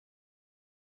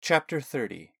Chapter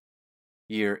 30,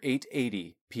 Year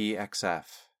 880 PXF.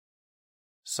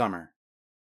 Summer.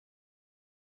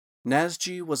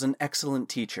 Nasji was an excellent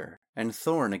teacher, and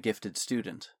Thorn a gifted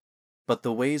student, but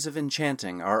the ways of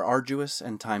enchanting are arduous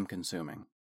and time-consuming.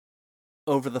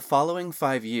 Over the following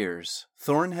 5 years,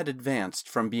 Thorn had advanced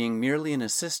from being merely an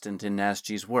assistant in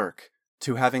Nasji's work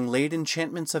to having laid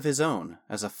enchantments of his own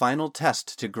as a final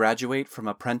test to graduate from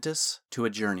apprentice to a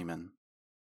journeyman.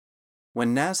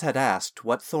 When Naz had asked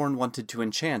what Thorn wanted to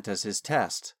enchant as his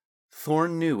test,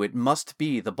 Thorn knew it must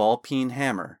be the ball-peen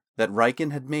hammer that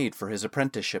Riken had made for his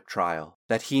apprenticeship trial,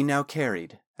 that he now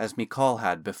carried, as Mikal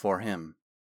had before him.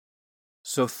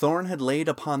 So Thorn had laid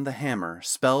upon the hammer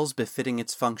spells befitting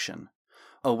its function,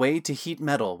 a way to heat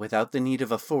metal without the need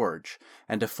of a forge,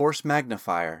 and a force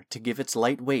magnifier to give its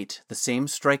light weight the same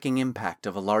striking impact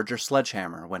of a larger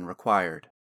sledgehammer when required.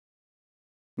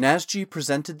 Nasji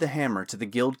presented the hammer to the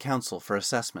Guild Council for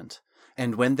assessment,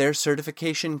 and when their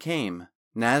certification came,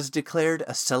 Naz declared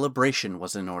a celebration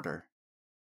was in order.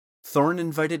 Thorn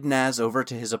invited Naz over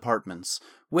to his apartments,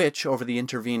 which, over the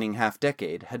intervening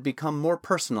half-decade, had become more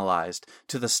personalized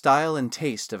to the style and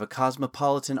taste of a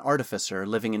cosmopolitan artificer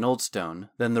living in Oldstone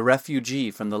than the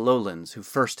refugee from the lowlands who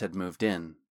first had moved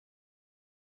in.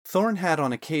 Thorn had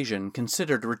on occasion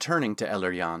considered returning to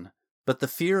Elleryan, but the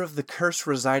fear of the curse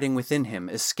residing within him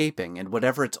escaping and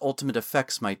whatever its ultimate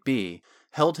effects might be,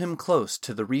 held him close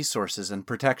to the resources and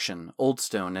protection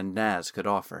Oldstone and Naz could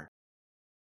offer.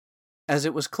 As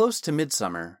it was close to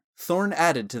midsummer, Thorn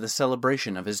added to the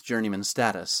celebration of his journeyman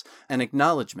status an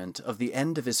acknowledgement of the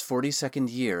end of his 42nd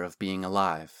year of being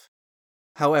alive.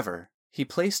 However, he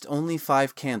placed only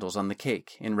 5 candles on the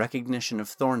cake in recognition of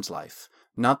Thorn's life,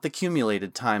 not the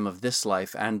cumulated time of this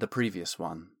life and the previous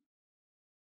one.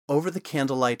 Over the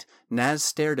candlelight, Naz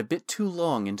stared a bit too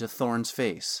long into Thorn's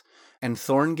face, and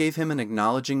Thorn gave him an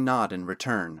acknowledging nod in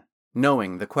return,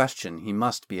 knowing the question he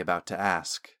must be about to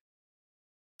ask.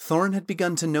 Thorn had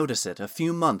begun to notice it a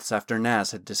few months after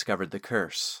Naz had discovered the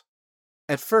curse.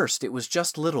 At first it was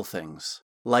just little things,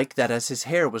 like that as his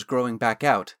hair was growing back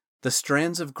out, the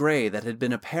strands of gray that had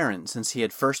been apparent since he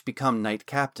had first become knight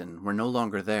captain were no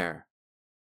longer there.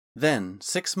 Then,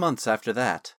 6 months after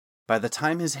that, by the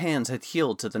time his hands had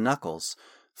healed to the knuckles,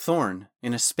 Thorn,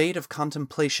 in a spate of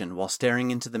contemplation while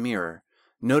staring into the mirror,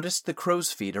 noticed the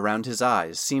crow's feet around his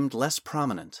eyes seemed less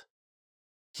prominent.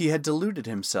 He had deluded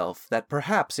himself that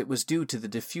perhaps it was due to the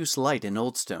diffuse light in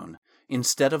Oldstone,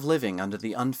 instead of living under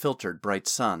the unfiltered bright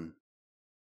sun.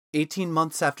 18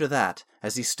 months after that,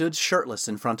 as he stood shirtless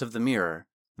in front of the mirror,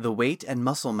 the weight and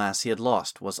muscle mass he had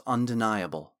lost was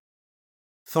undeniable.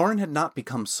 Thorn had not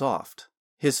become soft.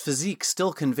 His physique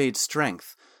still conveyed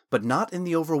strength, but not in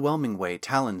the overwhelming way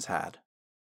Talon's had.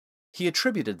 He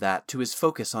attributed that to his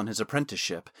focus on his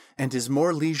apprenticeship and his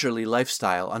more leisurely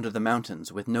lifestyle under the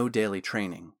mountains with no daily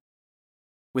training.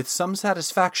 With some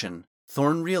satisfaction,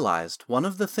 Thorn realized one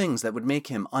of the things that would make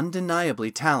him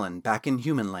undeniably Talon back in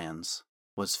human lands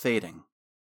was fading.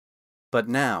 But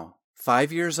now,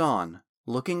 5 years on,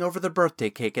 looking over the birthday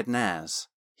cake at Naz,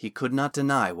 he could not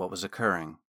deny what was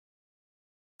occurring.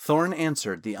 Thorn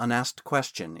answered the unasked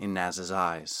question in Naz's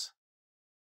eyes.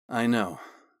 "I know.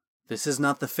 This is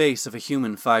not the face of a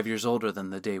human 5 years older than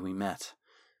the day we met.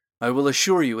 I will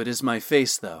assure you it is my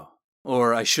face, though,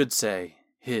 or I should say,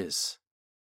 his.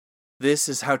 This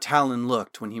is how Talon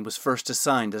looked when he was first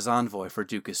assigned as envoy for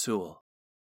Duke Isul.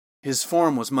 His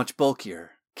form was much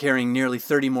bulkier, carrying nearly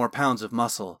 30 more pounds of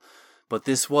muscle, but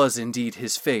this was indeed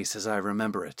his face as I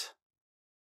remember it."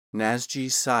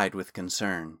 Nasji sighed with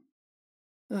concern.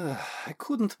 I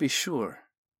couldn't be sure.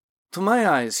 To my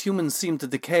eyes, humans seem to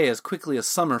decay as quickly as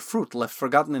summer fruit left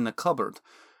forgotten in a cupboard.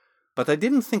 But I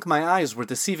didn't think my eyes were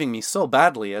deceiving me so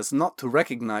badly as not to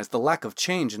recognize the lack of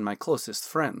change in my closest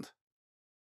friend."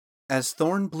 As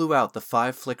Thorn blew out the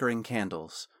 5 flickering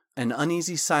candles, an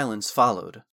uneasy silence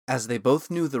followed, as they both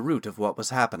knew the root of what was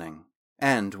happening,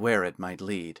 and where it might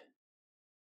lead.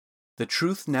 The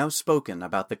truth now spoken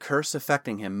about the curse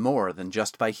affecting him more than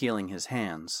just by healing his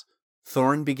hands,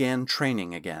 Thorn began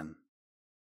training again.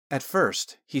 At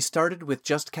first, he started with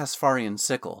just Casparian's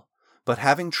sickle, but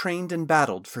having trained and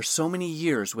battled for so many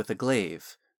years with a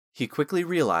glaive, he quickly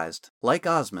realized, like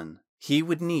Osman, he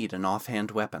would need an offhand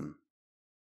weapon.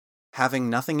 Having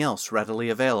nothing else readily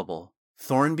available,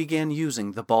 Thorn began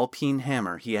using the ball-peen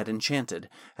hammer he had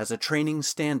enchanted as a training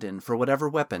stand-in for whatever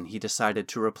weapon he decided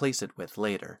to replace it with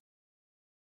later.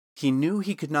 He knew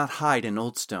he could not hide in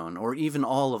Oldstone or even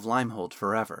all of Limehold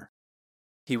forever.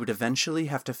 He would eventually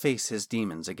have to face his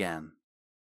demons again.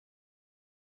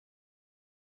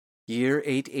 Year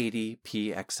 880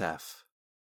 PXF.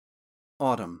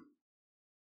 Autumn.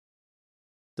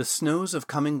 The snows of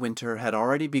coming winter had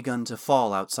already begun to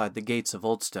fall outside the gates of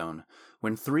Oldstone,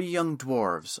 when 3 young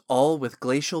dwarves, all with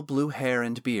glacial blue hair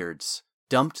and beards,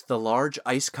 dumped the large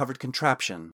ice-covered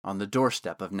contraption on the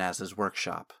doorstep of Naz's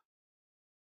workshop.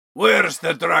 "Where's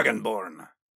the Dragonborn?"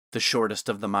 the shortest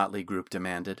of the motley group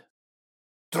demanded.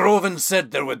 "Droven said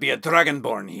there would be a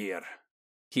Dragonborn here,"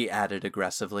 he added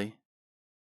aggressively.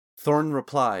 Thorn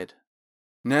replied,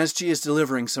 "Nazji is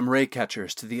delivering some ray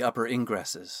catchers to the upper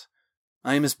ingresses.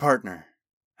 I am his partner.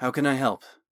 How can I help?"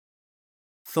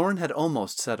 Thorn had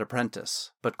almost said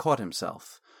apprentice, but caught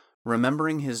himself,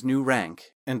 remembering his new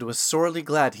rank, and was sorely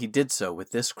glad he did so with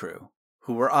this crew,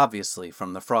 who were obviously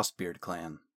from the Frostbeard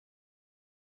clan.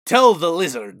 "Tell the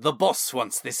lizard the boss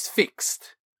wants this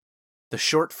fixed." The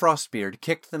short Frostbeard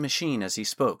kicked the machine as he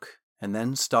spoke, and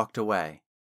then stalked away.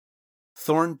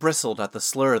 Thorn bristled at the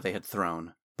slur they had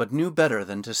thrown, but knew better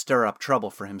than to stir up trouble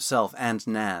for himself and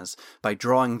Naz by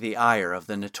drawing the ire of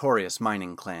the notorious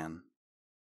mining clan.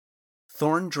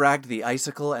 Thorn dragged the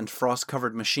icicle and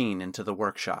frost-covered machine into the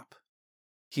workshop.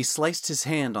 He sliced his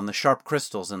hand on the sharp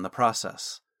crystals in the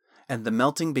process, and the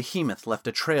melting behemoth left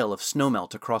a trail of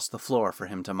snowmelt across the floor for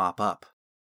him to mop up.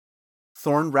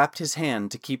 Thorn wrapped his hand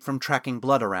to keep from tracking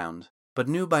blood around, but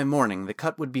knew by morning the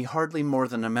cut would be hardly more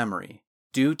than a memory,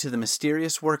 due to the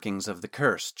mysterious workings of the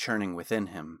curse churning within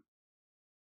him.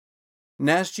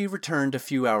 Nazji returned a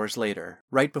few hours later,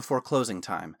 right before closing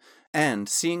time, and,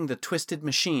 seeing the twisted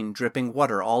machine dripping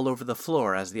water all over the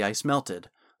floor as the ice melted,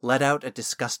 let out a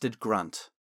disgusted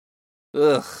grunt.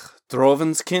 "Ugh,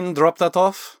 Droven's kin dropped that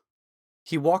off?"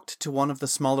 He walked to one of the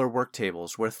smaller work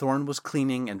tables where Thorn was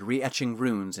cleaning and re-etching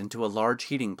runes into a large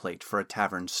heating plate for a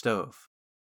tavern stove.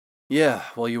 "Yeah,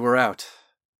 while you were out.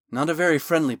 Not a very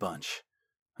friendly bunch.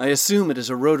 I assume it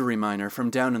is a rotary miner from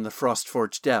down in the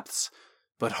Frostforge depths,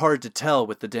 but hard to tell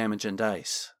with the damage and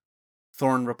ice,"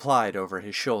 Thorn replied over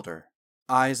his shoulder,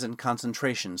 eyes and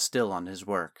concentration still on his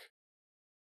work.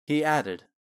 He added,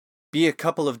 "Be a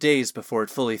couple of days before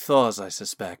it fully thaws, I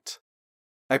suspect.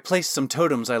 I placed some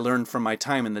totems I learned from my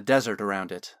time in the desert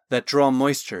around it that draw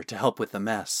moisture to help with the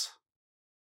mess."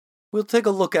 "We'll take a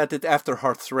look at it after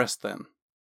Hearth's Rest then,"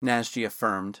 Nazji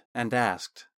affirmed, and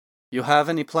asked, "You have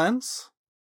any plans?"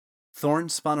 Thorn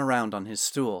spun around on his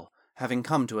stool, having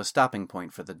come to a stopping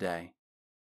point for the day.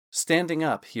 Standing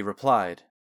up, he replied,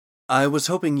 "I was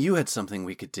hoping you had something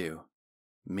we could do.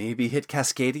 Maybe hit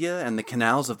Cascadia and the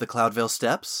canals of the Cloudvale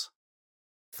Steppes?"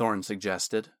 Thorn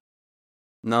suggested.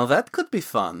 "Now that could be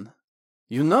fun.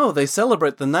 You know, they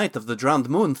celebrate the night of the drowned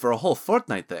moon for a whole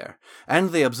fortnight there,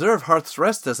 and they observe Hearth's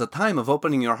Rest as a time of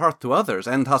opening your heart to others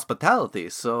and hospitality,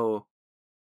 so—"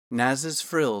 Naz's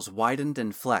frills widened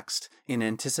and flexed in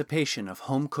anticipation of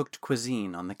home-cooked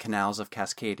cuisine on the canals of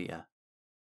Cascadia.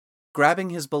 Grabbing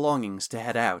his belongings to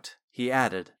head out, he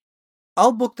added,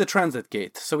 "I'll book the transit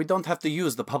gate so we don't have to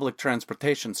use the public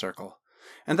transportation circle.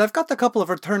 And I've got a couple of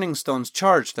returning stones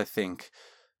charged, I think.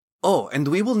 Oh, and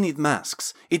we will need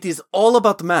masks. It is all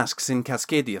about masks in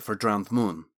Cascadia for Drowned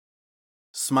Moon."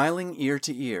 Smiling ear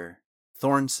to ear,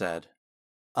 Thorn said,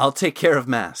 "I'll take care of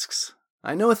masks.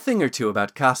 I know a thing or two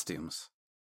about costumes."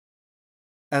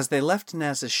 As they left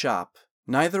Naz's shop,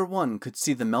 neither one could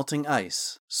see the melting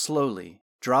ice, slowly,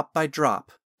 drop by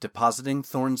drop, depositing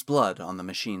Thorn's blood on the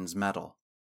machine's metal.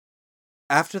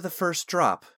 After the first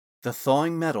drop, the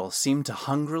thawing metal seemed to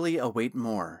hungrily await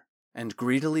more, and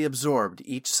greedily absorbed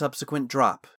each subsequent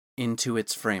drop into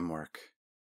its framework.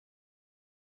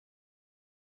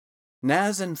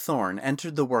 Naz and Thorn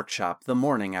entered the workshop the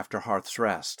morning after Hearth's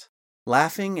Rest,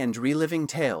 laughing and reliving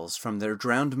tales from their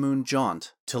Drowned Moon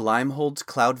jaunt to Limehold's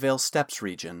Cloudvale Steppes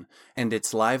region and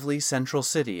its lively central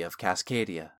city of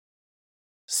Cascadia.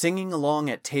 Singing along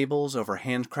at tables over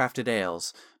handcrafted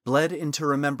ales bled into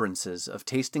remembrances of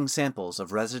tasting samples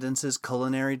of residents'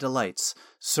 culinary delights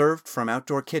served from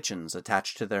outdoor kitchens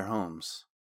attached to their homes.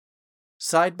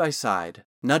 Side by side,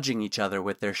 nudging each other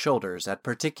with their shoulders at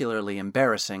particularly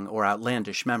embarrassing or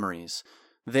outlandish memories,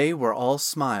 they were all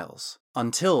smiles,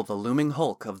 until the looming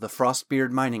hulk of the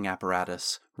Frostbeard mining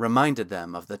apparatus reminded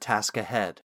them of the task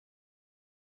ahead.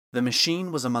 The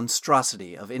machine was a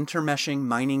monstrosity of intermeshing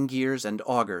mining gears and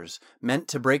augers meant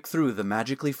to break through the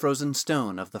magically frozen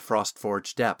stone of the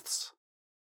Frostforge depths.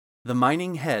 The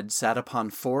mining head sat upon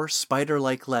 4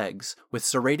 spider-like legs with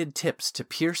serrated tips to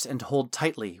pierce and hold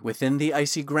tightly within the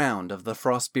icy ground of the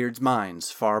Frostbeard's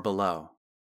mines far below.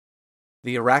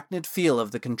 The arachnid feel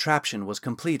of the contraption was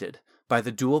completed by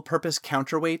the dual-purpose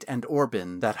counterweight and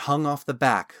orbin that hung off the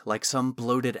back like some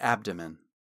bloated abdomen.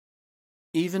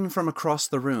 Even from across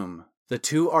the room, the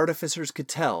 2 artificers could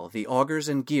tell the augers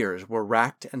and gears were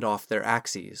racked and off their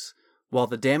axes, while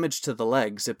the damage to the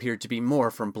legs appeared to be more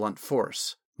from blunt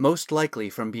force, most likely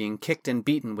from being kicked and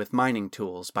beaten with mining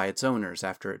tools by its owners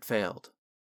after it failed.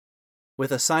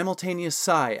 With a simultaneous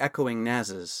sigh echoing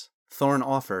Naz's, Thorn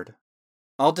offered,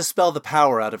 "I'll dispel the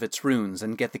power out of its runes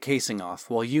and get the casing off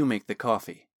while you make the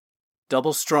coffee.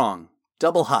 Double strong,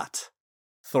 double hot,"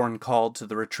 Thorn called to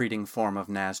the retreating form of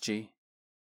Nazji.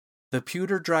 The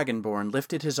pewter dragonborn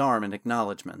lifted his arm in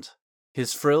acknowledgement,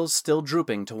 his frills still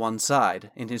drooping to one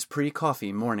side in his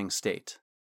pre-coffee morning state.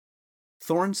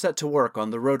 Thorn set to work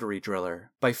on the rotary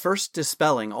driller by first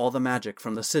dispelling all the magic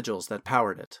from the sigils that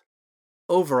powered it.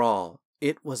 Overall,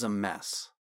 it was a mess.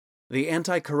 The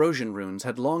anti-corrosion runes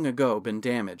had long ago been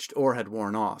damaged or had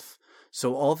worn off,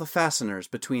 so all the fasteners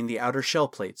between the outer shell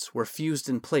plates were fused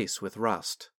in place with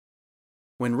rust.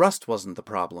 When rust wasn't the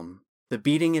problem, the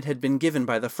beating it had been given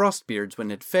by the Frostbeards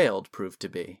when it failed proved to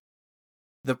be.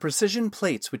 The precision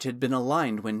plates which had been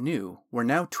aligned when new were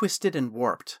now twisted and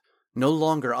warped, no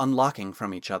longer unlocking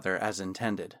from each other as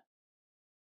intended.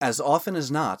 As often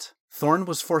as not, Thorn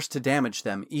was forced to damage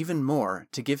them even more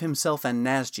to give himself and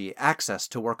Nazji access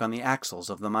to work on the axles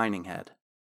of the mining head.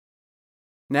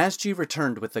 Nazji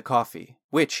returned with the coffee,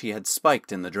 which he had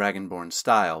spiked in the Dragonborn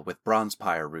style with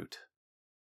bronzepire root.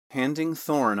 Handing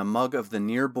Thorn a mug of the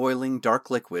near-boiling dark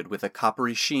liquid with a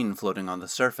coppery sheen floating on the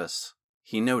surface,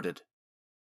 he noted,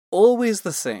 "Always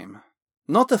the same.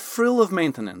 Not a frill of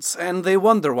maintenance, and they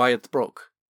wonder why it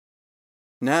broke."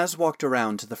 Naz walked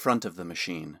around to the front of the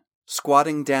machine,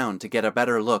 squatting down to get a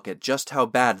better look at just how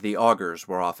bad the augers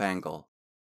were off angle.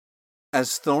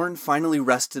 As Thorn finally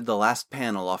wrested the last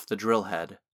panel off the drill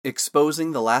head,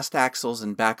 exposing the last axles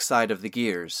and backside of the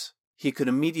gears, he could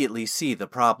immediately see the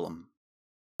problem.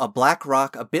 A black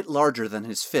rock a bit larger than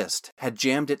his fist had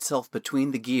jammed itself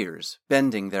between the gears,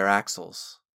 bending their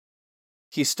axles.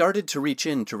 He started to reach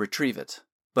in to retrieve it,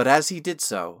 but as he did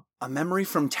so, a memory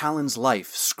from Talon's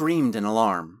life screamed in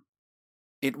alarm.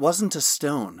 It wasn't a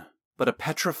stone, but a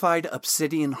petrified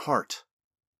obsidian heart.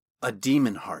 A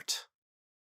demon heart.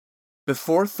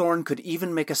 Before Thorn could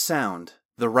even make a sound,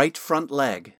 the right front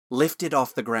leg lifted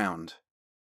off the ground.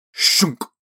 Shunk!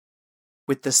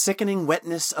 With the sickening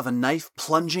wetness of a knife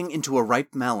plunging into a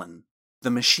ripe melon, the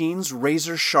machine's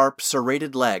razor-sharp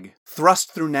serrated leg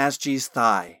thrust through Nazji's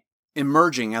thigh,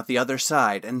 emerging out the other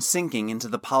side and sinking into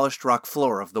the polished rock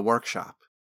floor of the workshop.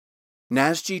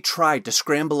 Nazji tried to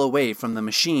scramble away from the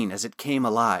machine as it came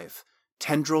alive,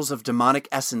 tendrils of demonic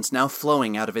essence now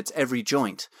flowing out of its every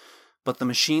joint, but the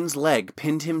machine's leg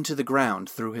pinned him to the ground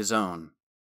through his own.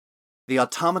 The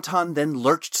automaton then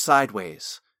lurched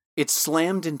sideways. It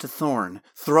slammed into Thorn,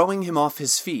 throwing him off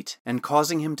his feet and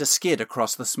causing him to skid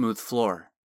across the smooth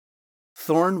floor.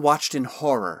 Thorn watched in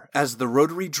horror as the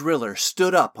rotary driller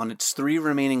stood up on its 3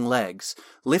 remaining legs,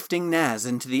 lifting Naz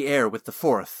into the air with the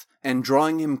 4th, and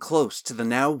drawing him close to the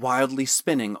now wildly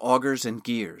spinning augers and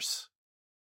gears.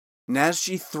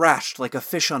 Nazji thrashed like a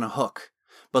fish on a hook,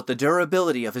 but the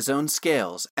durability of his own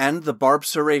scales and the barbed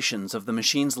serrations of the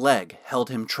machine's leg held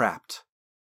him trapped.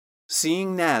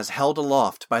 Seeing Naz held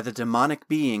aloft by the demonic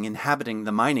being inhabiting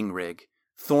the mining rig,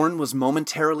 Thorn was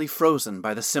momentarily frozen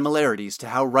by the similarities to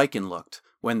how Riken looked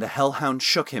when the hellhound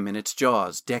shook him in its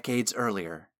jaws decades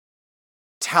earlier.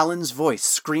 Talon's voice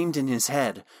screamed in his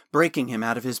head, breaking him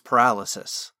out of his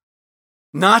paralysis.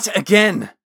 "Not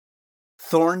again!"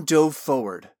 Thorn dove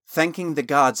forward, thanking the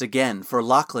gods again for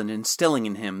Lachlan instilling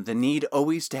in him the need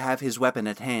always to have his weapon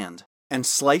at hand, and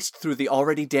sliced through the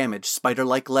already damaged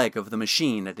spider-like leg of the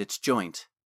machine at its joint.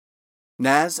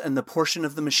 Naz and the portion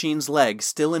of the machine's leg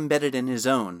still embedded in his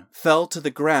own fell to the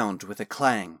ground with a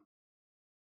clang.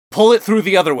 "Pull it through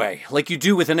the other way, like you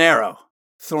do with an arrow,"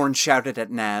 Thorn shouted at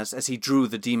Naz as he drew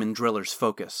the demon driller's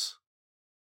focus.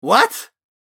 "What?"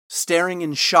 Staring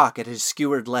in shock at his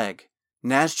skewered leg,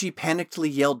 Nazji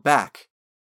panickedly yelled back,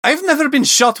 "I've never been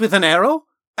shot with an arrow!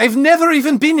 I've never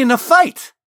even been in a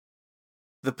fight!"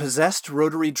 The possessed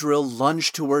rotary drill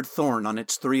lunged toward Thorn on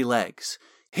its 3 legs,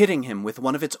 hitting him with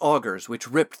one of its augers which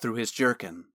ripped through his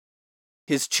jerkin.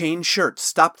 His chain shirt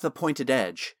stopped the pointed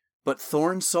edge, but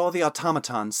Thorn saw the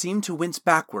automaton seem to wince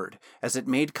backward as it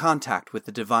made contact with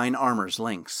the divine armor's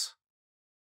links.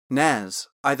 Naz,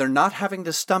 either not having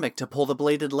the stomach to pull the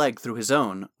bladed leg through his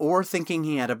own, or thinking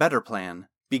he had a better plan,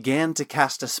 began to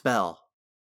cast a spell.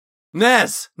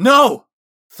 "Naz, no!"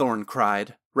 Thorn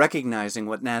cried, recognizing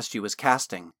what Nazji was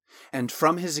casting, and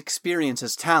from his experience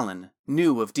as Talon,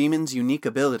 knew of Demon's unique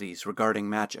abilities regarding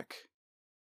magic.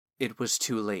 It was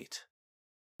too late.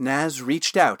 Naz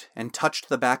reached out and touched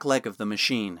the back leg of the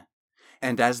machine,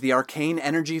 and as the arcane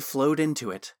energy flowed into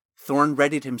it, Thorn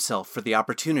readied himself for the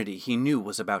opportunity he knew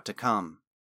was about to come.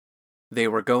 They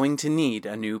were going to need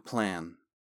a new plan.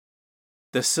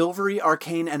 The silvery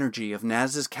arcane energy of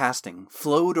Naz's casting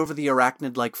flowed over the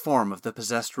arachnid-like form of the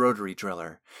possessed rotary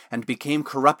driller, and became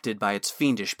corrupted by its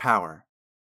fiendish power.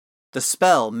 The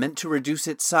spell, meant to reduce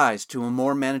its size to a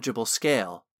more manageable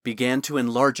scale, began to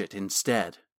enlarge it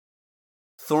instead.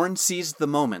 Thorn seized the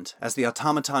moment, as the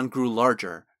automaton grew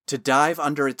larger, to dive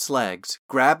under its legs,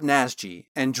 grab Nazji,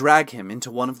 and drag him into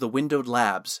one of the windowed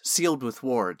labs sealed with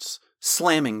wards,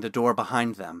 slamming the door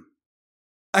behind them.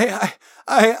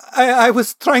 I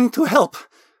was trying to help,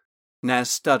 Naz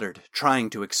stuttered, trying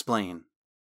to explain.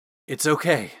 It's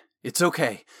okay.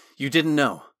 You didn't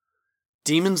know.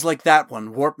 Demons like that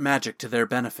one warp magic to their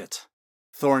benefit,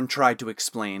 Thorn tried to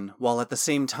explain, while at the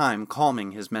same time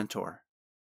calming his mentor.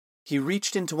 He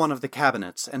reached into one of the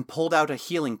cabinets and pulled out a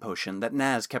healing potion that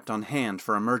Naz kept on hand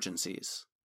for emergencies.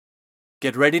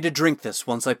 Get ready to drink this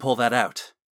once I pull that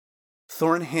out.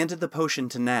 Thorn handed the potion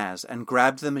to Naz and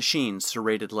grabbed the machine's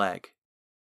serrated leg.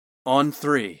 On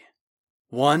 3.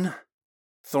 1.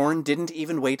 Thorn didn't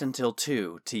even wait until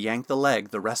 2 to yank the leg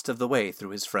the rest of the way through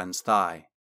his friend's thigh.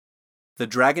 The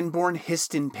Dragonborn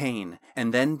hissed in pain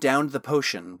and then downed the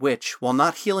potion, which, while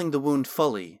not healing the wound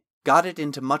fully, got it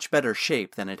into much better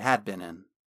shape than it had been in.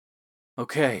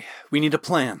 Okay, we need a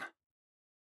plan.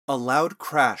 A loud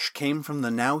crash came from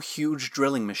the now huge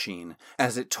drilling machine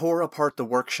as it tore apart the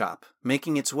workshop,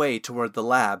 making its way toward the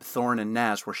lab Thorn and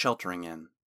Naz were sheltering in.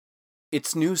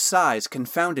 Its new size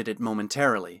confounded it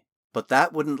momentarily, but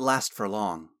that wouldn't last for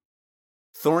long.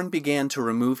 Thorn began to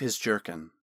remove his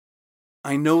jerkin.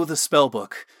 I know the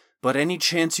spellbook, but any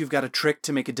chance you've got a trick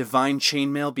to make a divine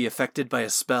chainmail be affected by a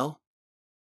spell?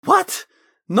 What?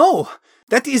 No!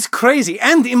 That is crazy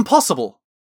and impossible!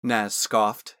 Naz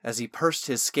scoffed as he pursed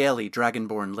his scaly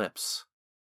dragonborn lips.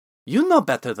 You know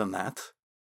better than that,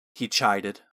 he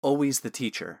chided, always the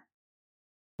teacher.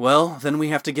 Well, then we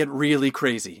have to get really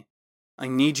crazy. I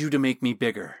need you to make me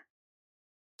bigger.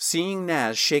 Seeing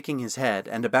Naz shaking his head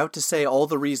and about to say all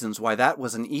the reasons why that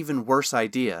was an even worse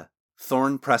idea,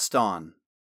 Thorn pressed on.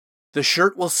 The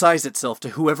shirt will size itself to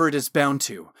whoever it is bound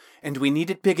to, and we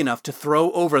need it big enough to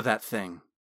throw over that thing.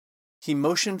 He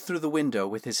motioned through the window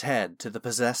with his head to the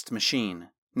possessed machine,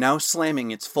 now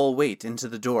slamming its full weight into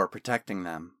the door protecting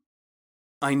them.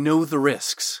 I know the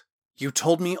risks. You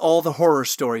told me all the horror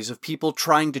stories of people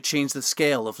trying to change the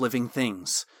scale of living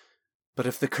things. But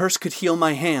if the curse could heal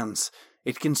my hands,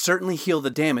 it can certainly heal the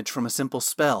damage from a simple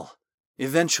spell.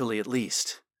 Eventually, at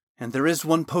least. And there is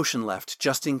one potion left,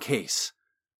 just in case.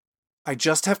 I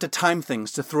just have to time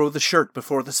things to throw the shirt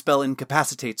before the spell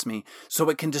incapacitates me,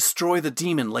 so it can destroy the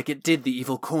demon like it did the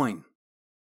evil coin.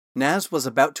 Naz was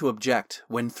about to object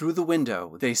when through the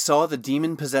window they saw the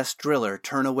demon-possessed driller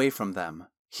turn away from them,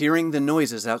 hearing the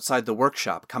noises outside the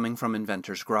workshop coming from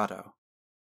Inventor's Grotto.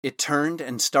 It turned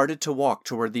and started to walk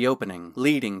toward the opening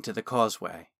leading to the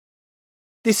causeway.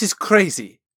 This is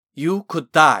crazy. You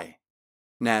could die,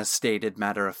 Naz stated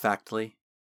matter-of-factly.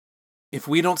 If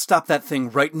we don't stop that thing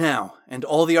right now, and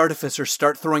all the artificers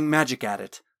start throwing magic at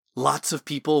it, lots of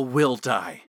people will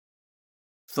die.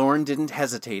 Thorn didn't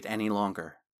hesitate any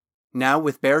longer. Now,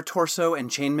 with bare torso and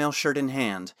chainmail shirt in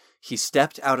hand, he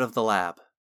stepped out of the lab.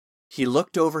 He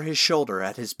looked over his shoulder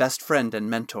at his best friend and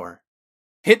mentor.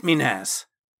 Hit me, Naz!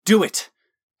 Do it!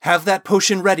 Have that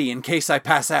potion ready in case I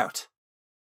pass out!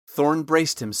 Thorn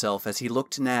braced himself as he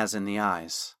looked Naz in the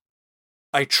eyes.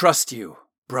 I trust you,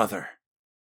 brother.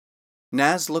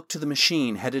 Naz looked to the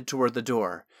machine headed toward the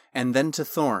door, and then to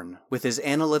Thorn, with his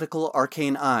analytical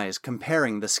arcane eyes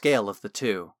comparing the scale of the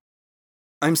two.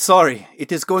 I'm sorry,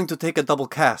 it is going to take a double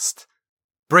cast.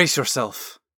 Brace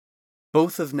yourself.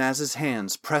 Both of Naz's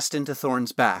hands pressed into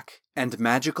Thorn's back, and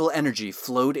magical energy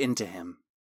flowed into him.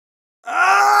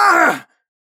 Ah!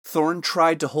 Thorn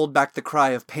tried to hold back the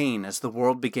cry of pain as the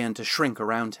world began to shrink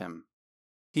around him.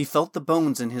 He felt the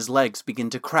bones in his legs begin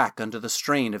to crack under the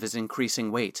strain of his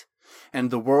increasing weight,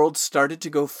 and the world started to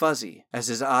go fuzzy as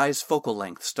his eyes' focal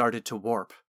length started to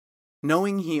warp.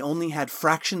 Knowing he only had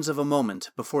fractions of a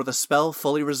moment before the spell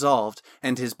fully resolved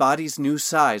and his body's new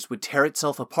size would tear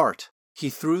itself apart, he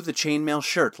threw the chainmail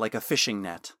shirt like a fishing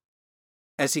net.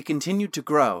 As he continued to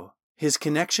grow, his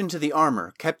connection to the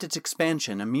armor kept its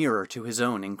expansion a mirror to his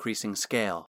own increasing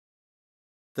scale.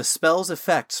 The spell's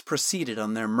effects proceeded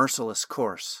on their merciless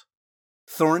course.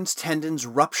 Thorn's tendons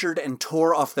ruptured and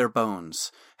tore off their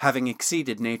bones, having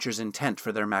exceeded nature's intent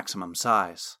for their maximum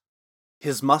size.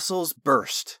 His muscles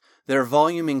burst, their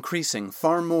volume increasing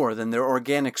far more than their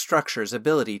organic structure's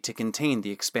ability to contain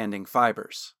the expanding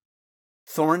fibers.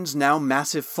 Thorn's now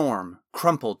massive form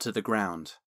crumpled to the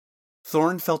ground.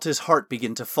 Thorn felt his heart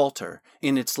begin to falter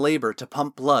in its labor to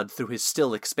pump blood through his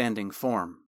still expanding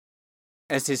form.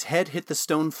 As his head hit the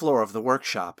stone floor of the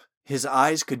workshop, his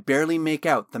eyes could barely make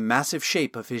out the massive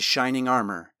shape of his shining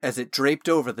armor as it draped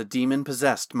over the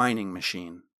demon-possessed mining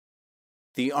machine.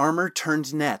 The armor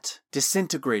turned net,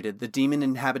 disintegrated the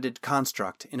demon-inhabited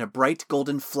construct in a bright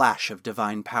golden flash of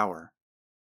divine power.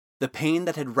 The pain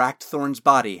that had racked Thorn's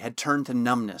body had turned to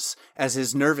numbness as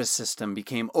his nervous system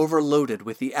became overloaded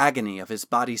with the agony of his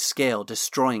body's scale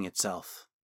destroying itself.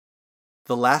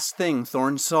 The last thing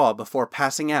Thorn saw before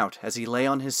passing out as he lay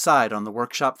on his side on the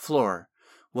workshop floor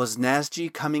was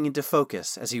Nazji coming into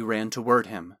focus as he ran toward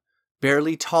him,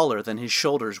 barely taller than his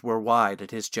shoulders were wide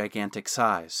at his gigantic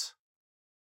size.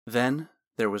 Then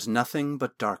there was nothing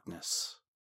but darkness.